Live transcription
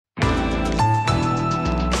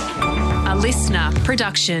listener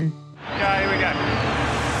production. Okay, here we go.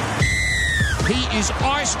 He is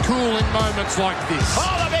ice cool in moments like this.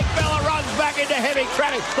 Oh, the big fella runs back into heavy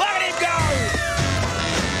traffic. Look at him go!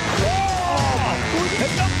 Oh,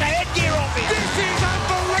 he knocked the headgear off him. This is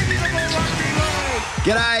unbelievable rugby league.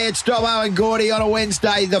 G'day, it's Dobbo and Gordy on a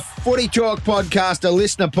Wednesday, the Footy Talk podcast, a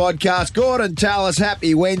listener podcast. Gorden, Tallis,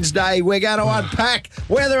 happy Wednesday. We're going to unpack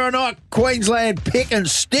whether or not Queensland pick and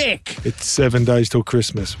stick. It's 7 days till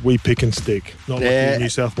Christmas. We pick and stick, not like the New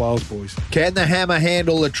South Wales boys. Can the hammer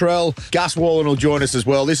handle Latrell? Gus Wallen will join us as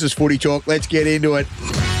well. This is Footy Talk. Let's get into it.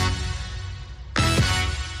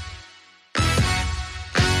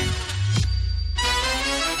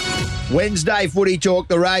 Wednesday Footy Talk,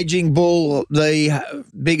 the Raging Bull, the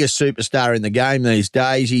biggest superstar in the game these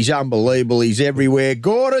days. He's unbelievable. He's everywhere.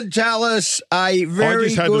 Gorden, Tallis, a very I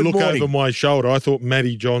just had good to look morning. over my shoulder. I thought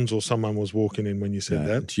Matty Johns or someone was walking in when you said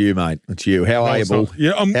that. It's you, mate. It's you. How are you, Bull?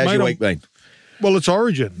 Yeah, How's mate, your week been? Well, it's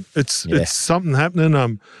Origin. It's something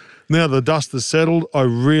happening. Now the dust has settled. I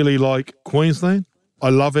really like Queensland. I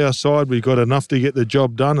love our side. We've got enough to get the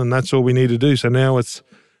job done, and that's all we need to do. So now it's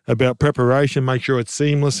about preparation, make sure it's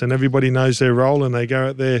seamless and everybody knows their role and they go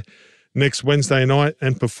out there next Wednesday night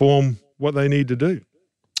and perform what they need to do.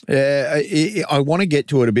 I want to get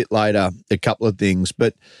to it a bit later, a couple of things,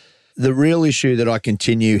 but the real issue that I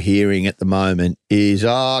continue hearing at the moment is,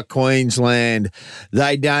 Queensland,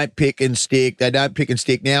 they don't pick and stick. They don't pick and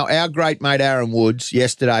stick. Now, our great mate Aaron Woods,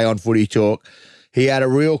 yesterday on Footy Talk, he had a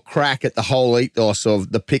real crack at the whole ethos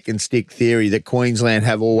of the pick and stick theory that Queensland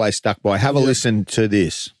have always stuck by. Have a listen to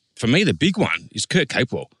this. For me, the big one is Kurt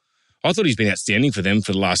Capewell. I thought he's been outstanding for them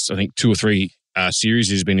for the last, I think, 2 or 3 series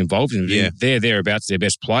he's been involved in. Yeah. They're thereabouts their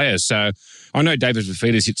best players. So I know David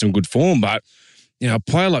Fifita's hit some good form, but you know, a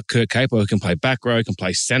player like Kurt Capewell who can play back row, can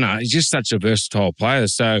play centre, he's just such a versatile player.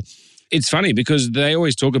 So it's funny because they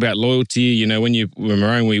always talk about loyalty. You know, when we're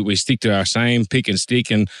Maroon, we stick to our same pick and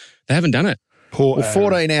stick, and they haven't done it.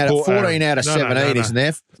 14 out of 17, isn't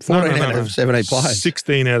there? 14 out of 17 players.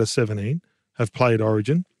 16 out of 17 have played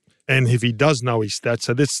Origin. And if he does know his stats,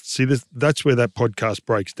 that's where that podcast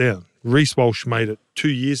breaks down. Reece Walsh made it 2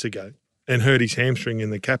 years ago and hurt his hamstring in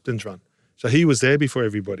the captain's run. So he was there before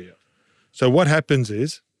everybody else. So what happens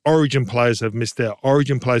is Origin players have missed out.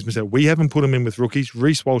 Origin players missed out. We haven't put them in with rookies.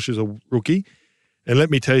 Reece Walsh is a rookie. And let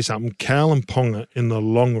me tell you something, Callum Ponga in the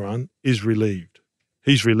long run is relieved.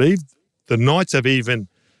 He's relieved. The Knights have even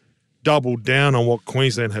doubled down on what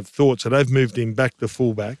Queensland have thought. So they've moved him back to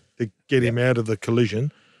fullback to get him out of the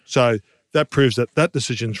collision. So that proves that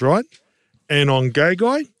decision's right. And on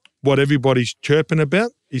Gagai, what everybody's chirping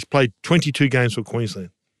about, he's played 22 games for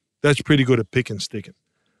Queensland. That's pretty good at pick and sticking.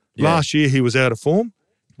 Yeah. Last year he was out of form.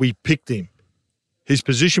 We picked him. His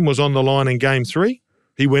position was on the line in game 3.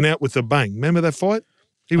 He went out with a bang. Remember that fight?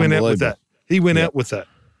 He went out with that. He went out with that.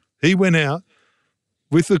 He went out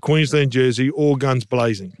with the Queensland jersey, all guns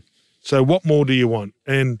blazing. So what more do you want?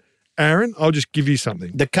 And Aaron, I'll just give you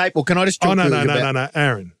something. The Capewell, can I just talk no,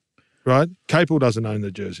 Aaron, right? Capewell doesn't own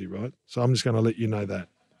the jersey, right? So I'm just going to let you know that.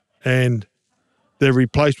 And they're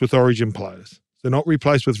replaced with Origin players. They're not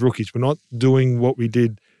replaced with rookies. We're not doing what we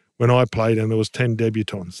did when I played and there was 10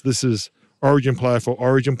 debutants. This is Origin player for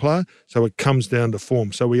Origin player, so it comes down to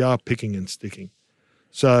form. So we are picking and sticking.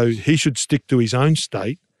 So he should stick to his own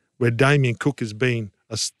state where Damien Cook has been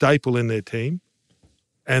a staple in their team,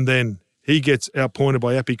 and then he gets outpointed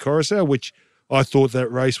by Api Coruscant, which I thought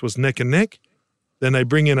that race was neck and neck. Then they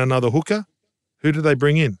bring in another hooker. Who do they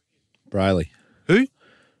bring in? Brayley. Who?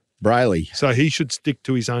 Brayley. So he should stick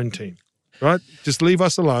to his own team, right? Just leave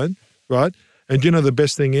us alone, right? And you know the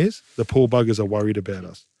best thing is? The poor buggers are worried about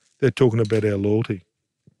us. They're talking about our loyalty.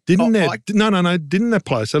 Didn't that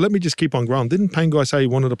player? So let me just keep on growing. Didn't Pangai say he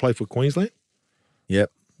wanted to play for Queensland?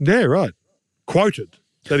 Yep. Yeah, right. Quoted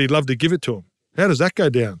that he'd love to give it to him. How does that go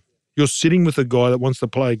down? You're sitting with a guy that wants to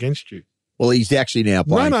play against you. Well, he's actually now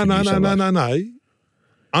playing. No.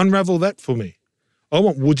 Unravel that for me. I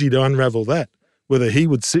want Woodsy to unravel that. Whether he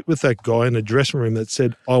would sit with that guy in the dressing room that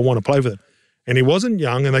said, I want to play with him. And he wasn't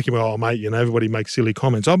young, and they came, oh, mate, you know, everybody makes silly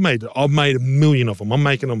comments. I've made a million of them. I'm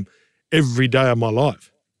making them every day of my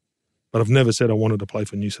life. But I've never said I wanted to play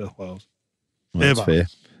for New South Wales. Well, ever.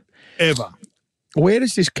 That's fair. Ever. Where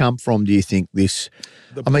does this come from, do you think, this?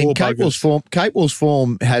 I mean, Capewell's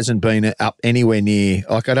form hasn't been up anywhere near.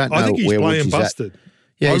 Like, I don't know where I think he's playing Woods busted.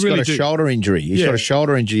 Yeah, he's got a shoulder injury. He's got a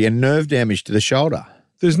shoulder injury and nerve damage to the shoulder.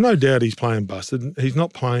 There's no doubt he's playing busted. He's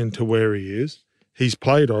not playing to where he is. He's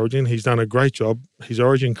played Origin. He's done a great job. His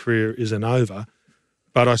Origin career isn't over.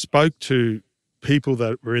 But I spoke to people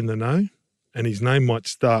that were in the know, and his name might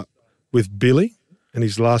start with Billy, and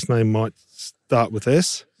his last name might start with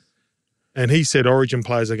S. And he said Origin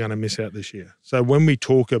players are going to miss out this year. So when we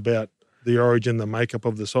talk about the Origin, the makeup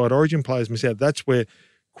of the side, Origin players miss out. That's where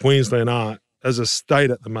Queensland are as a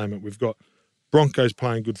state at the moment. We've got Broncos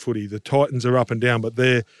playing good footy. The Titans are up and down, but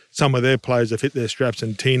some of their players have hit their straps,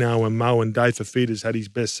 and Tino and Mo and Dave Fafita's had his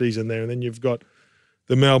best season there. And then you've got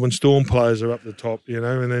the Melbourne Storm players are up the top,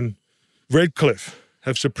 and then Redcliffe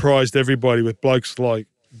have surprised everybody with blokes like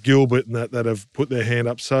Gilbert and that have put their hand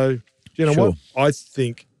up. So, you know what? I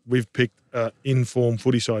think we've picked in-form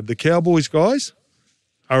footy side. The Cowboys guys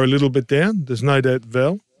are a little bit down. There's no doubt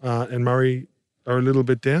Val and Murray are a little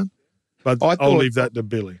bit down, but I'll leave that to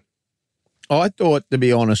Billy. I thought, to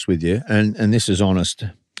be honest with you, and this is honest,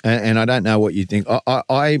 and I don't know what you think,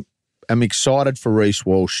 I am excited for Reece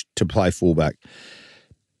Walsh to play fullback.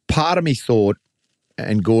 Part of me thought,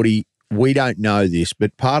 and Gordy, we don't know this,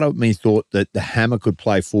 but part of me thought that the Hammer could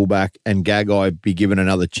play fullback and Gagai be given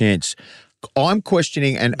another chance. I'm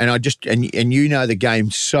questioning, and you know the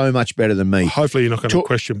game so much better than me. Hopefully you're not going to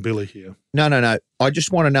question Billy here. No. I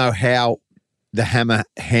just want to know how the Hammer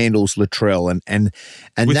handles Latrell and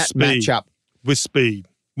with that speed, matchup. With speed.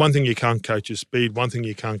 One thing you can't coach is speed. One thing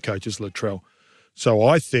you can't coach is Latrell. So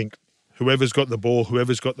I think whoever's got the ball,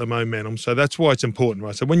 whoever's got the momentum. So that's why it's important,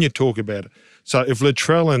 right? So when you talk about it, so if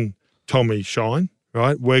Latrell and Tommy shine,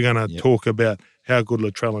 right, we're going to talk about how good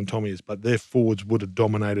Latrell and Tommy is, but their forwards would have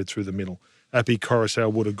dominated through the middle. Appy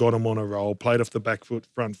Coruscant would have got them on a roll, played off the back foot,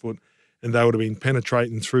 front foot, and they would have been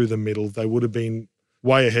penetrating through the middle. They would have been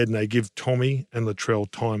way ahead, and they give Tommy and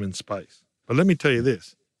Latrell time and space. But let me tell you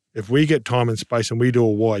this. If we get time and space and we do a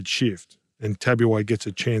wide shift and Tabuai gets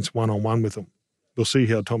a chance one-on-one with them, we'll see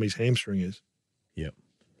how Tommy's hamstring is. Yep.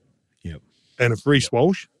 And if Reece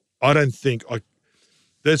Walsh, I don't think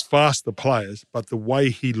there's faster players, but the way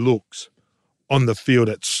he looks on the field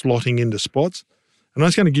at slotting into spots, and I'm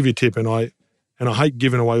just going to give you a tip, and I hate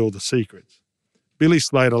giving away all the secrets. Billy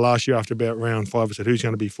Slater last year after about round 5 said, who's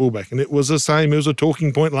going to be fullback? And it was the same. It was a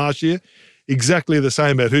talking point last year, exactly the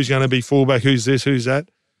same about who's going to be fullback, who's this, who's that.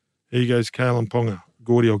 Here goes Kalen Ponga.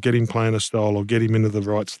 Gordy, I'll get him playing a style. I'll get him into the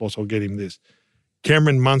right slots. I'll get him this.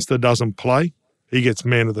 Cameron Munster doesn't play. He gets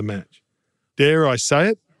man of the match. Dare I say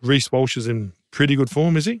it, Reece Walsh is in pretty good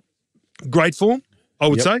form, is he? Great form, I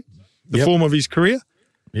would say. The form of his career.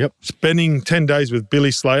 Yep. Spending 10 days with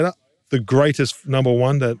Billy Slater, the greatest number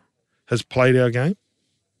one that has played our game.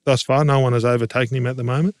 Thus far, no one has overtaken him at the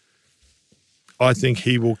moment. I think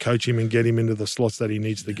he will coach him and get him into the slots that he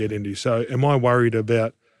needs to get into. So am I worried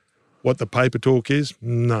about what the paper talk is?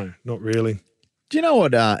 No, not really. Do you know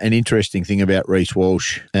what an interesting thing about Reece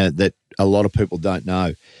Walsh that a lot of people don't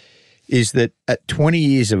know is that at 20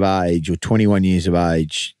 years of age or 21 years of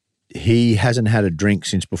age, he hasn't had a drink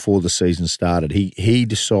since before the season started. He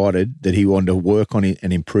decided that he wanted to work on it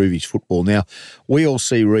and improve his football. Now, we all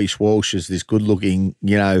see Reece Walsh as this good-looking,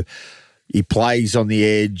 he plays on the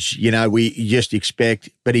edge, we just expect,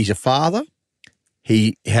 but he's a father.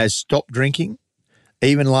 He has stopped drinking.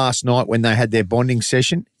 Even last night when they had their bonding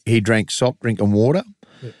session, he drank soft drink and water.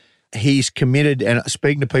 Yeah. He's committed, and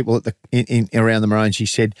speaking to people at around the Maroons, he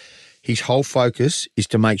said his whole focus is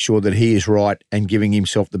to make sure that he is right and giving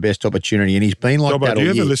himself the best opportunity. And he's been like that all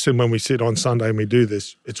year. Do you ever listen when we sit on Sunday and we do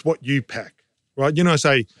this? It's what you pack, right?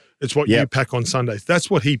 Say it's what you pack on Sundays. That's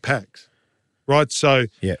what he packs, right? So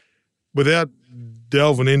without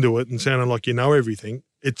delving into it and sounding like you know everything,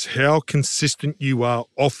 it's how consistent you are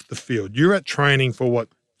off the field. You're at training for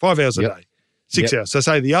 5 hours a day, 6 hours. So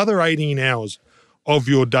say the other 18 hours of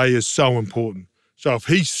your day is so important. So if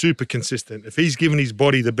he's super consistent, if he's giving his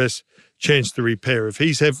body the best chance to repair, if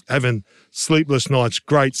he's having sleepless nights,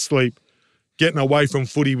 great sleep, getting away from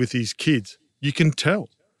footy with his kids, you can tell.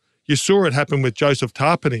 You saw it happen with Joseph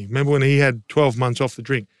Tarpany. Remember when he had 12 months off the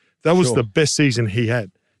drink? That was the best season he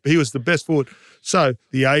had. He was the best forward. So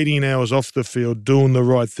the 18 hours off the field doing the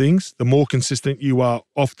right things, the more consistent you are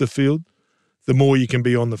off the field, the more you can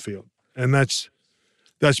be on the field. And that's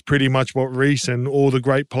pretty much what Reece and all the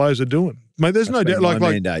great players are doing. Mate, there's no doubt.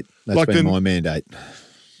 Mandate. That's been my mandate.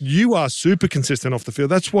 You are super consistent off the field.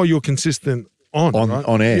 That's why you're consistent on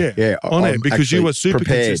air. Yeah, on air, because you are super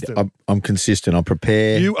prepared. consistent. I'm consistent. I'm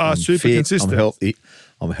prepared. You are super fit, consistent.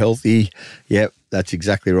 I'm healthy. Yep, that's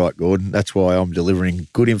exactly right, Gordon. That's why I'm delivering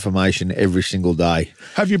good information every single day.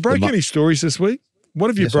 Have you broke any stories this week? What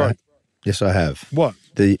have you broke? Yes, I have. What?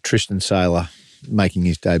 The Tristan Saylor making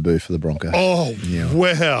his debut for the Broncos. Oh,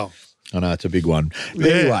 wow. I know, it's a big one.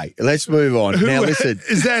 Yeah. Anyway, let's move on. Now, listen.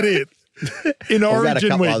 Is that it? in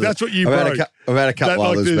Origin week. That's what you broke. I've had a couple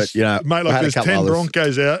others, but, you know. Mate, like there's 10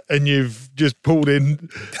 Broncos out and you've just pulled in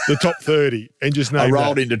the top 30 and just named I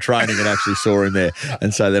rolled into training and actually saw him there,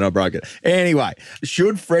 and so then I broke it. Anyway,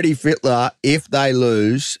 should Freddie Fittler, if they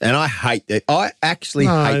lose, and I hate that. I actually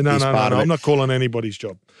hate this part of it. I'm not calling anybody's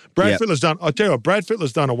job. Fittler's done, I tell you what, Brad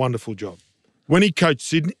Fittler's done a wonderful job. When he coached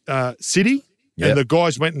City and the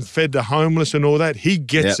guys went and fed the homeless and all that, he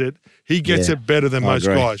gets it. He gets it better than most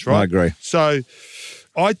guys, right? I agree. So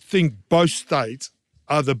I think both states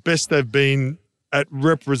are the best they've been at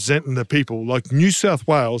representing the people. Like New South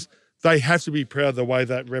Wales, they have to be proud of the way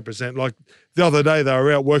they represent. Like the other day, they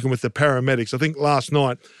were out working with the paramedics. I think last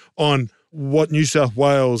night on what New South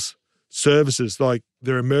Wales services, like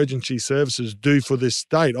their emergency services, do for this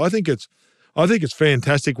state. I think it's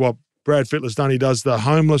fantastic what Brad Fittler's done. He does the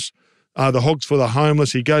homeless, the Hogs for the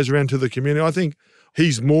Homeless. He goes around to the community. I think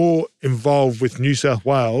he's more involved with New South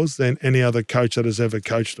Wales than any other coach that has ever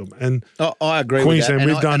coached them. And I agree Queensland, with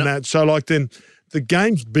that. we've done that. So, like, then the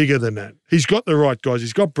game's bigger than that. He's got the right guys.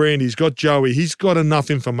 He's got Brandy. He's got Joey. He's got enough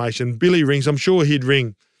information. Billy rings. I'm sure he'd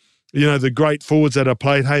ring, you know, the great forwards that are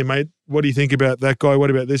played. Hey, mate, what do you think about that guy? What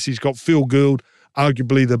about this? He's got Phil Gould,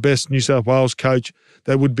 arguably the best New South Wales coach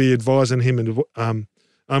that would be advising him and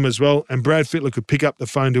as well. And Brad Fittler could pick up the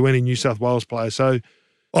phone to any New South Wales player. So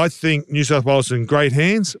I think New South Wales is in great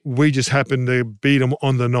hands. We just happened to beat them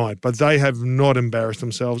on the night, but they have not embarrassed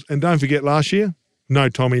themselves. And don't forget last year, no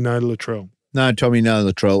Tommy, no Latrell. No, Tommy, no,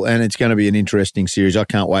 Latrell. And it's going to be an interesting series. I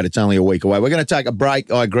can't wait. It's only a week away. We're going to take a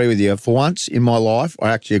break. I agree with you. For once in my life, I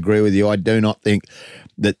actually agree with you. I do not think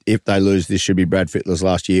that if they lose, this should be Brad Fittler's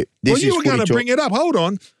last year. You were going to bring it up. Hold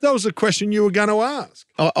on. That was a question you were going to ask.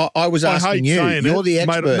 I was asking you. You're the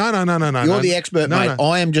expert. No. You're the expert, mate.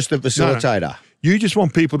 I am just a facilitator. No. You just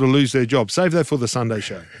want people to lose their job. Save that for the Sunday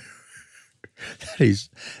show.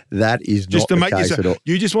 That is just not the case at all.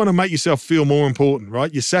 You just want to make yourself feel more important,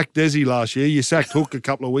 right? You sacked Desi last year. You sacked Hook a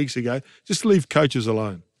couple of weeks ago. Just leave coaches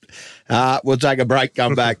alone. We'll take a break,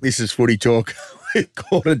 come back. This is Footy Talk with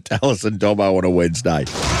Gorden, Tallis and Dobbo on a Wednesday.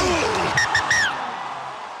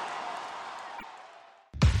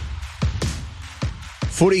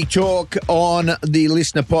 Footy Talk on the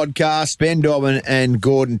Listener Podcast. Ben Dobbin and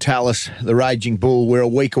Gorden Tallis, the Raging Bull. We're a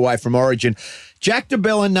week away from Origin. Jack de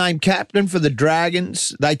Belin named captain for the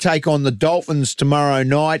Dragons. They take on the Dolphins tomorrow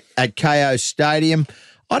night at KO Stadium.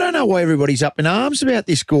 I don't know why everybody's up in arms about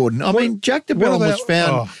this, Gorden. I mean, Jack de Belin was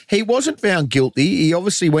found, he wasn't found guilty. He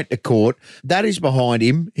obviously went to court. That is behind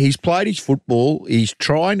him. He's played his football. He's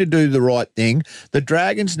trying to do the right thing. The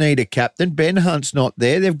Dragons need a captain. Ben Hunt's not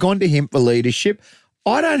there. They've gone to him for leadership.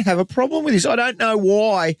 I don't have a problem with this. I don't know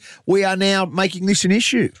why we are now making this an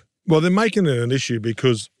issue. Well, they're making it an issue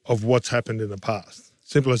because of what's happened in the past.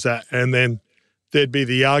 Simple as that. And then there'd be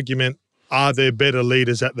the argument, are there better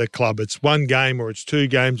leaders at the club? It's one game or it's 2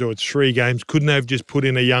 games or it's 3 games. Couldn't they have just put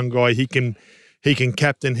in a young guy? He can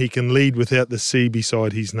captain, he can lead without the C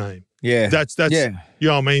beside his name. Yeah. That's you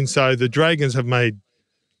know what I mean? So the Dragons have made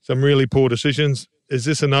some really poor decisions. Is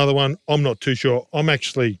this another one? I'm not too sure. I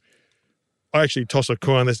actually toss a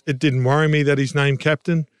coin on this. It didn't worry me that he's named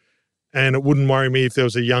captain. And it wouldn't worry me if there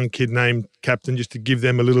was a young kid named captain just to give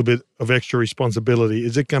them a little bit of extra responsibility.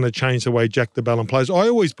 Is it going to change the way Jack de Belin plays? I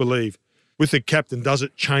always believe with the captain, does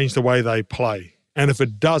it change the way they play? And if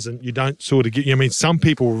it doesn't, you don't sort of get, I mean, some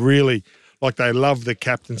people really, like they love the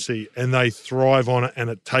captaincy and they thrive on it and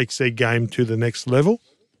it takes their game to the next level.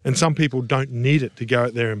 And some people don't need it to go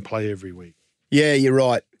out there and play every week. Yeah, you're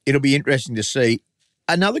right. It'll be interesting to see.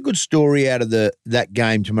 Another good story out of that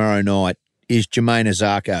game tomorrow night is Jermaine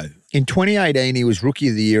Azarko. In 2018, he was Rookie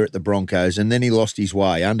of the Year at the Broncos, and then he lost his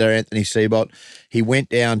way. Under Anthony Seabolt, he went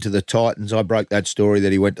down to the Titans. I broke that story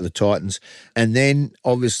that he went to the Titans. And then,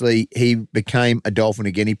 obviously, he became a Dolphin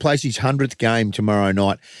again. He plays his 100th game tomorrow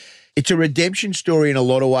night. It's a redemption story in a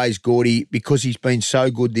lot of ways, Gordy, because he's been so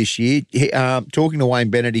good this year. Talking to Wayne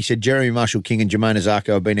Bennett, he said Jeremy Marshall-King and Jermaine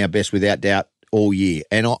Azarko have been our best without doubt all year.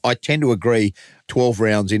 And I tend to agree 12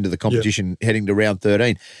 rounds into the competition, heading to round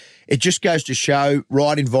 13. It just goes to show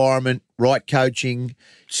right environment, right coaching.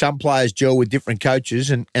 Some players gel with different coaches,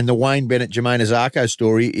 and the Wayne Bennett, Jermaine Azarko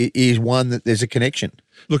story is one that there's a connection.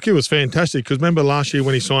 Look, it was fantastic because remember last year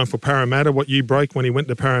when he signed for Parramatta, what you broke when he went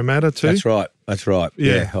to Parramatta too? That's right.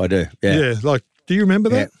 Yeah, I do. Yeah, like, do you remember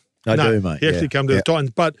that? Yeah, I do, mate. He actually come to the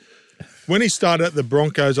Titans. But when he started at the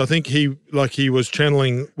Broncos, I think he was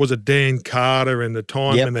channeling, was it Dan Carter and the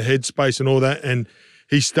time and the headspace and all that, and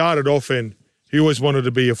he started off and he always wanted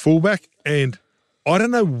to be a fullback, and I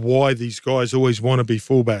don't know why these guys always want to be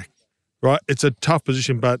fullback, right? It's a tough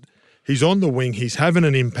position, but he's on the wing. He's having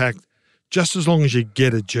an impact. just as long as you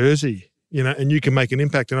get a jersey, and you can make an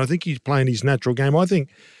impact. And I think he's playing his natural game. I think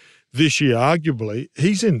this year, arguably,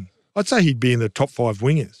 I'd say he'd be in the top 5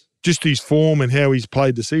 wingers, just his form and how he's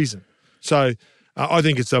played the season. So I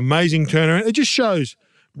think it's an amazing turnaround. It just shows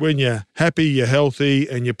when you're happy, you're healthy,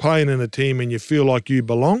 and you're playing in a team and you feel like you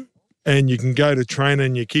belong, and you can go to training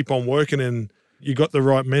and you keep on working and you got the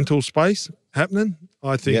right mental space happening.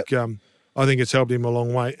 I think it's helped him a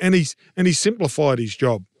long way. And he's simplified his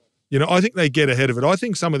job. I think they get ahead of it. I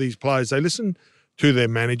think some of these players, they listen to their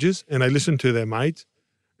managers and they listen to their mates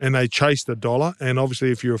and they chase the dollar. And obviously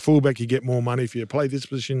if you're a fullback, you get more money. If you play this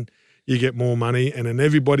position, you get more money. And then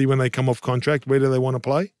everybody, when they come off contract, where do they want to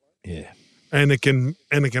play? Yeah. And it can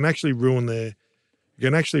actually ruin their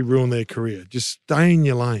career. Just stay in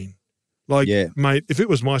your lane. Mate, if it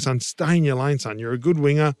was my son, stay in your lane, son. You're a good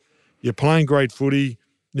winger. You're playing great footy.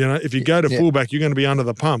 If you go to fullback, you're going to be under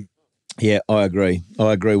the pump. Yeah, I agree.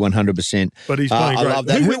 100%. But he's playing great. I love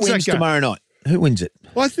that. Who wins tomorrow night? Who wins it?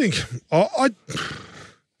 I think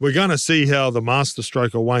we're going to see how the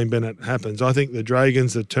masterstroke of Wayne Bennett happens. I think the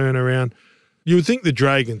Dragons, the turnaround. You would think the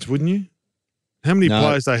Dragons, wouldn't you? How many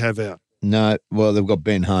players they have out? No, well, they've got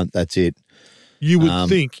Ben Hunt. That's it. You would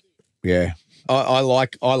think. Yeah. I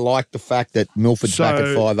like the fact that Milford's back at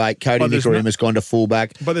 5'8". Cody Nicorima's gone to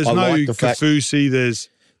fullback. But there's no Kafusi. There's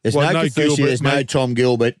no Kafusi. Gilbert, there's no Tom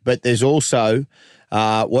Gilbert. But there's also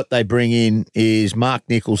what they bring in is Mark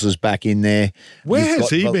Nichols is back in there. Where has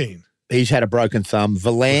he been? He's had a broken thumb.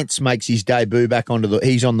 Valance makes his debut back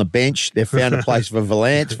he's on the bench. They've found a place for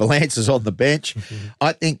Valance. Valance is on the bench.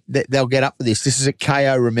 I think that they'll get up for this. This is at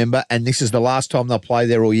KO, remember, and this is the last time they'll play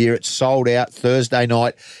there all year. It's sold out Thursday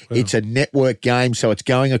night. Wow. It's a network game, so it's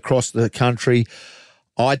going across the country.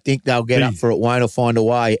 I think they'll get up for it. Wayne will find a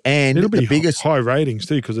way. And it'll be the biggest high ratings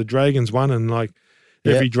too, because the Dragons won, and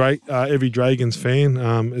every Dragons fan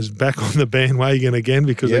is back on the bandwagon again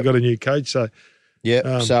because they've got a new coach. So.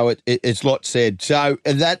 Yeah, so it's lot said. So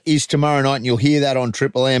that is tomorrow night, and you'll hear that on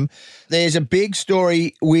Triple M. There's a big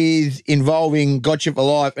story involving Gotcha for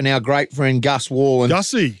Life and our great friend Gus Wallen.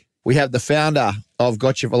 Gussie. We have the founder of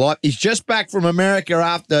Gotcha for Life. He's just back from America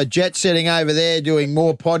after jet setting over there, doing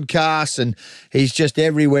more podcasts, and he's just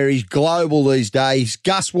everywhere. He's global these days.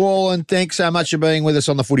 Gus Wallen, thanks so much for being with us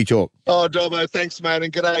on the Footy Talk. Oh, Dobbo, thanks, mate,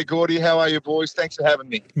 and g'day, Gordy. How are you, boys? Thanks for having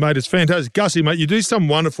me. Mate, it's fantastic. Gussie, mate, you do some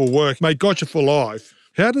wonderful work. Mate, Gotcha for Life.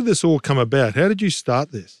 How did this all come about? How did you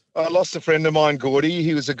start this? I lost a friend of mine, Gordy.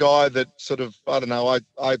 He was a guy that sort of, I don't know,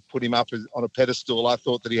 I put him up on a pedestal. I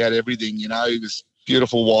thought that he had everything, He was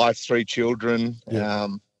beautiful wife, 3 children,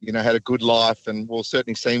 had a good life, and will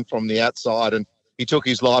certainly seem from the outside. And he took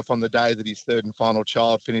his life on the day that his third and final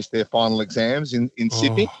child finished their final exams in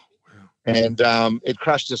Sydney. Wow. And it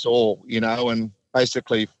crushed us all, and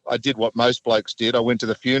basically I did what most blokes did. I went to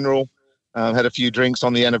the funeral, had a few drinks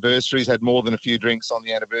on the anniversaries, had more than a few drinks on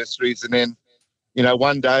the anniversaries. And then,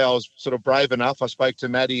 one day I was sort of brave enough. I spoke to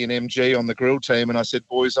Maddie and MG on the grill team and I said,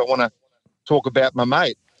 boys, I want to talk about my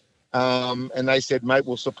mate. And they said, mate,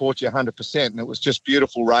 we'll support you 100%. And it was just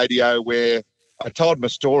beautiful radio where I told my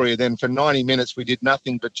story. Then for 90 minutes, we did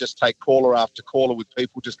nothing but just take caller after caller with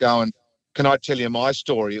people just going, can I tell you my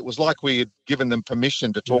story? It was like we had given them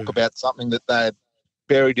permission to talk about something that they had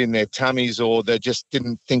buried in their tummies or they just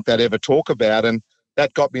didn't think they'd ever talk about. And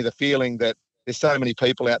that got me the feeling that there's so many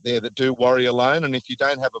people out there that do worry alone. And if you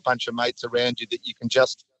don't have a bunch of mates around you that you can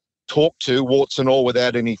just talk to, warts and all,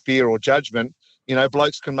 without any fear or judgment,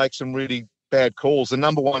 blokes can make some really bad calls. The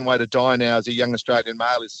number one way to die now as a young Australian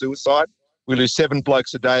male is suicide. We lose 7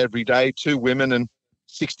 blokes a day every day, 2 women, and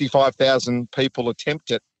 65,000 people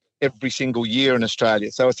attempt it every single year in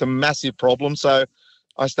Australia. So it's a massive problem. So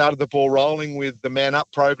I started the ball rolling with the Man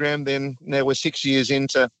Up program. Then now we're 6 years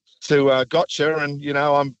into Gotcha, and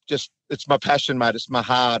it's my passion, mate. It's my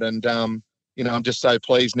heart, and I'm just so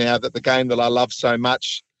pleased now that the game that I love so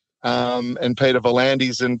much. And Peter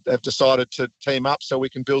Volandis and have decided to team up so we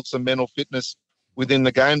can build some mental fitness within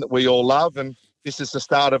the game that we all love. And this is the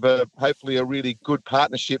start of hopefully a really good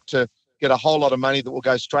partnership to get a whole lot of money that will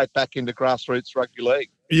go straight back into grassroots rugby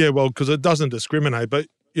league. Yeah, well, because it doesn't discriminate. But,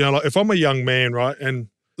 if I'm a young man, right, and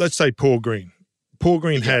let's say Paul Green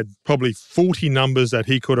had probably 40 numbers that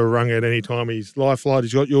he could have rung at any time. He's Lifeline,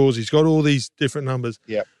 he's got yours, he's got all these different numbers.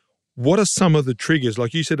 Yeah. What are some of the triggers?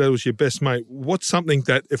 Like you said, that was your best mate. What's something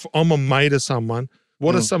that if I'm a mate of someone,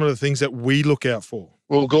 what are some of the things that we look out for?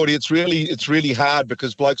 Well, Gordy, it's really hard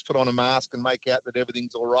because blokes put on a mask and make out that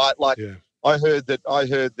everything's all right. I heard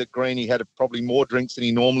that Greenie had probably more drinks than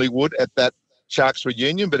he normally would at that Sharks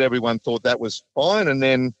reunion, but everyone thought that was fine. And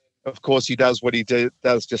then, of course, he does what he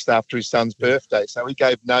does just after his son's birthday. So he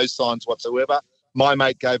gave no signs whatsoever. My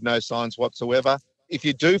mate gave no signs whatsoever. If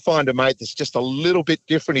you do find a mate that's just a little bit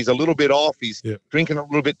different, he's a little bit off, he's drinking a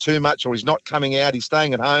little bit too much, or he's not coming out, he's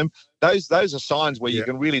staying at home, those are signs where you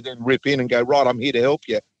can really then rip in and go, right, I'm here to help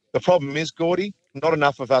you. The problem is, Gordy, not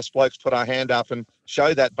enough of us blokes put our hand up and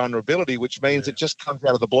show that vulnerability, which means it just comes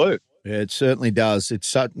out of the blue. Yeah, it certainly does. It's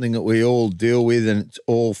something that we all deal with and it's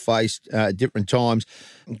all faced at different times.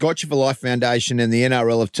 Gotcha for Life Foundation and the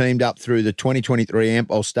NRL have teamed up through the 2023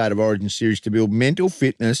 Ampol State of Origin Series to build mental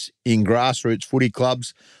fitness in grassroots footy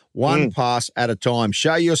clubs, one pass at a time.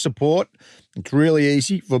 Show your support. It's really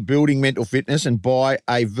easy for building mental fitness and buy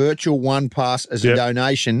a virtual one pass as a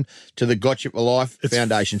donation to the Gotcha for Life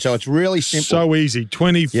Foundation. So it's really simple. So easy.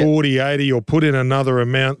 20, 40, 80, or put in another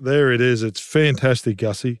amount. There it is. It's fantastic,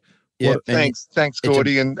 Gussie. Yeah, thanks,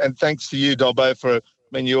 Gordy, and thanks to you, Dobbo, for, I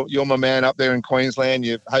mean, you're my man up there in Queensland.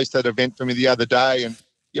 You hosted an event for me the other day, and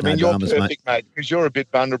I mean, you're perfect, mate, because you're a bit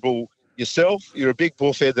vulnerable yourself. You're a big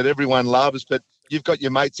bullhead that everyone loves, but you've got your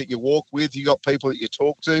mates that you walk with. You've got people that you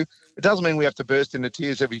talk to. It doesn't mean we have to burst into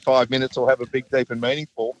tears every 5 minutes or have a big, deep and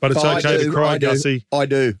meaningful. But it's okay to cry, Gussie. I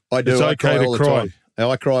do. It's okay to cry.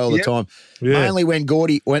 I cry all the time. Yeah. Mainly when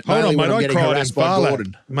Gordy went. Hold on, mate. I cried in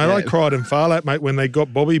Gordon. Mate, I cried in Farlat, mate, when they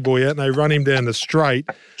got Bobby Boy out and they run him down the straight.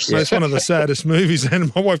 Mate, it's one of the saddest movies.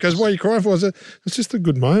 And my wife goes, "Why are you crying for?" I said, "It's just a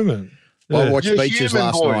good moment." Yeah. I watched Beaches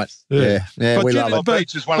last night. Yeah, we love it.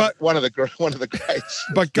 Beach is one of the greats.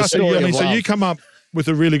 But Gussie, I mean, so you come up with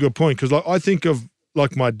a really good point because, like, I think of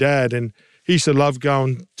like my dad, and he used to love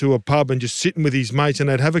going to a pub and just sitting with his mates, and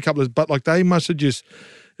they'd have a couple of, but like they must have just,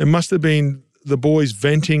 it must have been the boys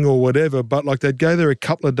venting or whatever, but like they'd go there a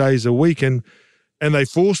couple of days a week and they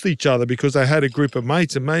forced each other because they had a group of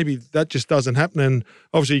mates, and maybe that just doesn't happen. And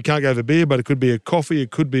obviously you can't go for beer, but it could be a coffee,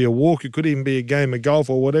 it could be a walk, it could even be a game of golf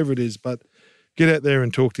or whatever it is. But get out there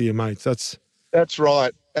and talk to your mates. That's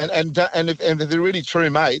right. And if they're really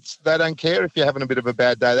true mates, they don't care if you're having a bit of a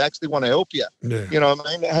bad day. They actually want to help you. Yeah. You know what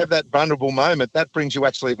I mean? Have that vulnerable moment. That brings you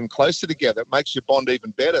actually even closer together. It makes your bond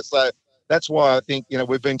even better. So that's why I think, you know,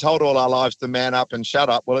 we've been told all our lives to man up and shut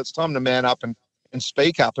up. Well, it's time to man up and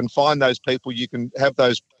speak up and find those people you can have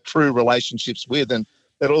those true relationships with, and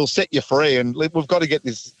that'll set you free. And we've got to get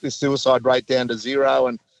this suicide rate down to zero,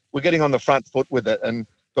 and we're getting on the front foot with it. And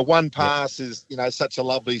the one pass is, you know, such a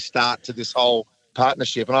lovely start to this whole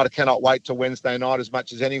partnership. And I cannot wait till Wednesday night as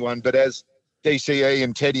much as anyone. But as DCE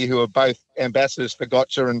and Teddy, who are both ambassadors for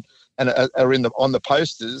Gotcha and are on the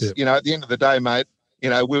posters, you know, at the end of the day, mate, you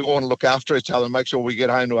know, we want to look after each other and make sure we get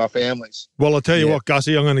home to our families. Well, I'll tell you what,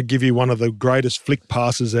 Gussie, I'm going to give you one of the greatest flick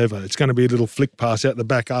passes ever. It's going to be a little flick pass out the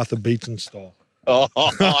back, Arthur Beaton style. Oh,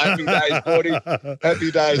 happy days, Gordy. Happy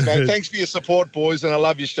days, mate. Thanks for your support, boys, and I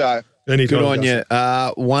love your show. Anytime, good on you.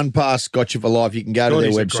 One pass, Gotcha for Life. You can go to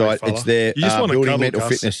their website. It's there. You just want to building mental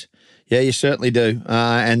fitness. Yeah, you certainly do.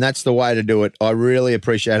 And that's the way to do it. I really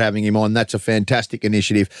appreciate having him on. That's a fantastic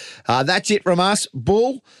initiative. That's it from us.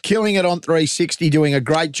 Bull, killing it on 360, doing a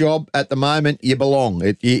great job at the moment. You belong.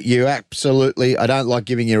 You absolutely, I don't like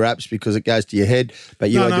giving you raps because it goes to your head, but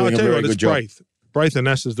you are doing a very good job. Braith and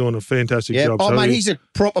Nass is doing a fantastic job. Oh, mate, he's a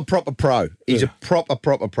proper pro. He's a proper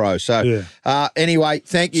pro. So, anyway,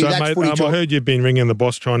 thank you. So, that's mate, footy talk. I heard you've been ringing the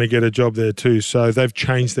boss trying to get a job there too. So they've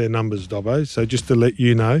changed their numbers, Dobbo. So just to let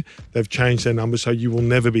you know, they've changed their numbers. So you will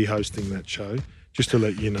never be hosting that show. Just to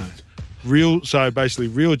let you know. So basically,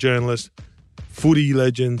 real journalists, footy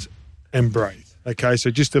legends, and Braith. Okay, so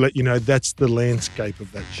just to let you know, that's the landscape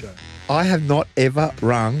of that show. I have not ever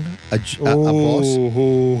rung a boss.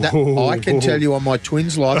 I can tell you on my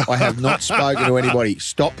twins' life, I have not spoken to anybody.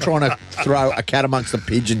 Stop trying to throw a cat amongst the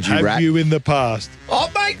pigeons, you rat. Have you in the past?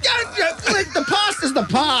 Oh, mate, the past is the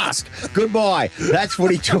past. Goodbye. That's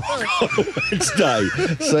Footy Talk on Wednesday.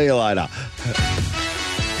 See you later.